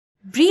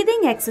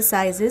Breathing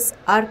exercises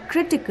are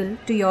critical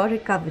to your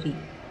recovery.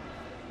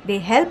 They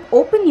help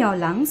open your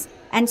lungs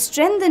and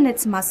strengthen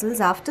its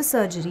muscles after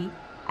surgery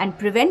and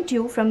prevent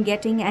you from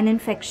getting an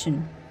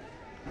infection.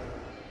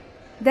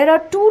 There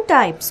are two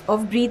types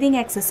of breathing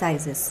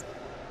exercises.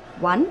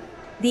 One,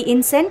 the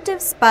incentive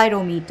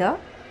spirometer,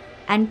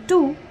 and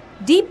two,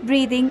 deep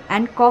breathing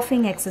and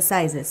coughing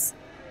exercises.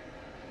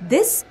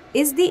 This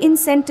is the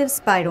incentive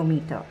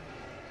spirometer.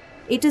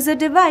 It is a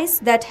device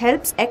that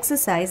helps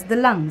exercise the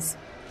lungs.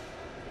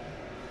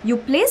 You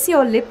place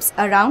your lips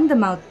around the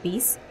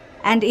mouthpiece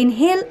and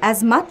inhale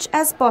as much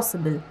as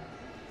possible.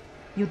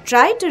 You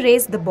try to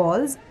raise the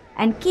balls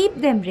and keep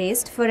them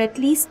raised for at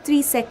least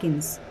 3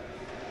 seconds.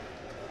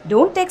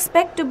 Don't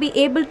expect to be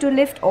able to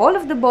lift all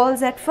of the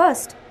balls at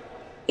first.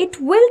 It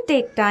will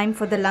take time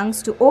for the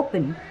lungs to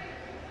open,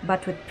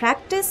 but with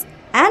practice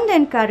and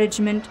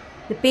encouragement,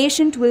 the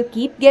patient will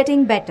keep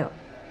getting better.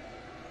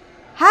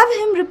 Have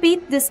him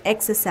repeat this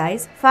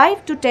exercise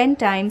 5 to 10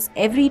 times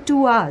every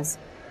 2 hours.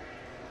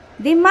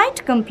 They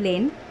might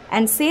complain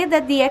and say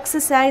that the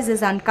exercise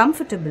is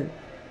uncomfortable.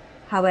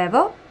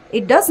 However,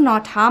 it does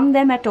not harm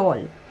them at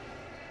all.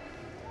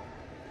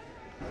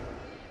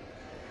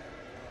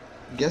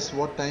 Guess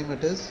what time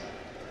it is?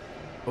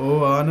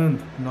 Oh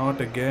Anand, not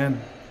again.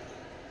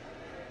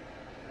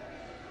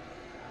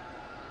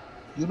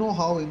 You know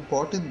how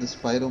important the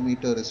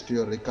spirometer is to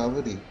your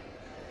recovery.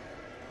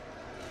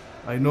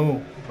 I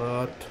know,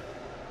 but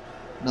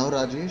Now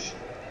Rajesh,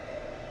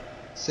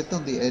 sit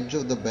on the edge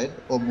of the bed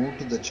or move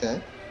to the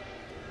chair.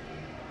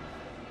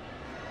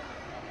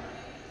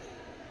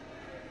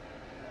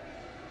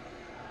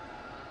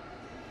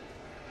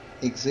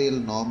 Exhale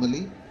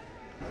normally.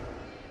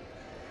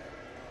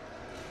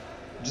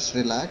 Just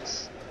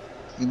relax.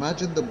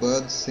 Imagine the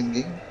birds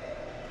singing.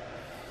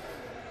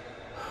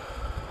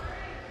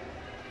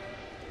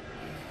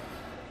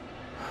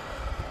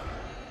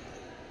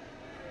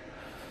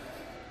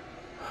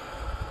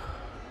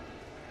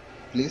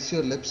 Place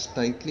your lips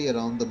tightly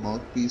around the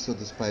mouthpiece of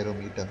the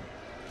spirometer.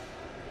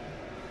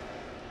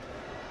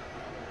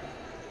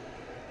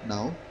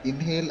 Now,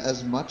 inhale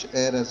as much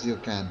air as you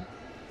can.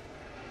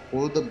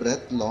 Hold the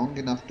breath long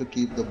enough to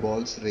keep the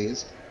balls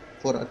raised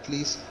for at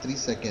least 3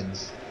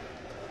 seconds.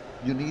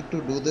 You need to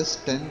do this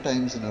 10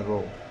 times in a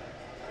row.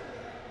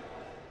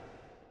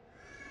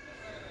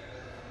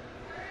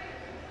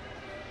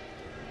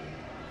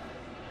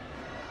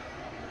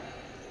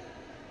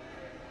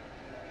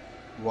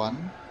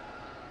 One,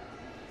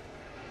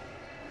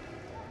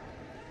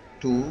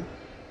 two.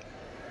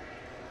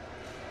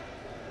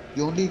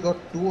 You only got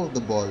 2 of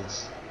the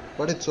balls,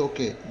 but it's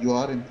okay, you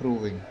are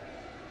improving.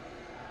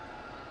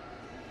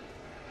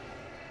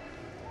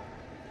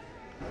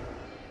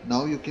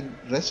 Now you can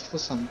rest for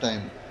some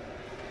time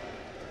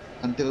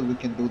until we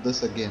can do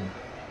this again.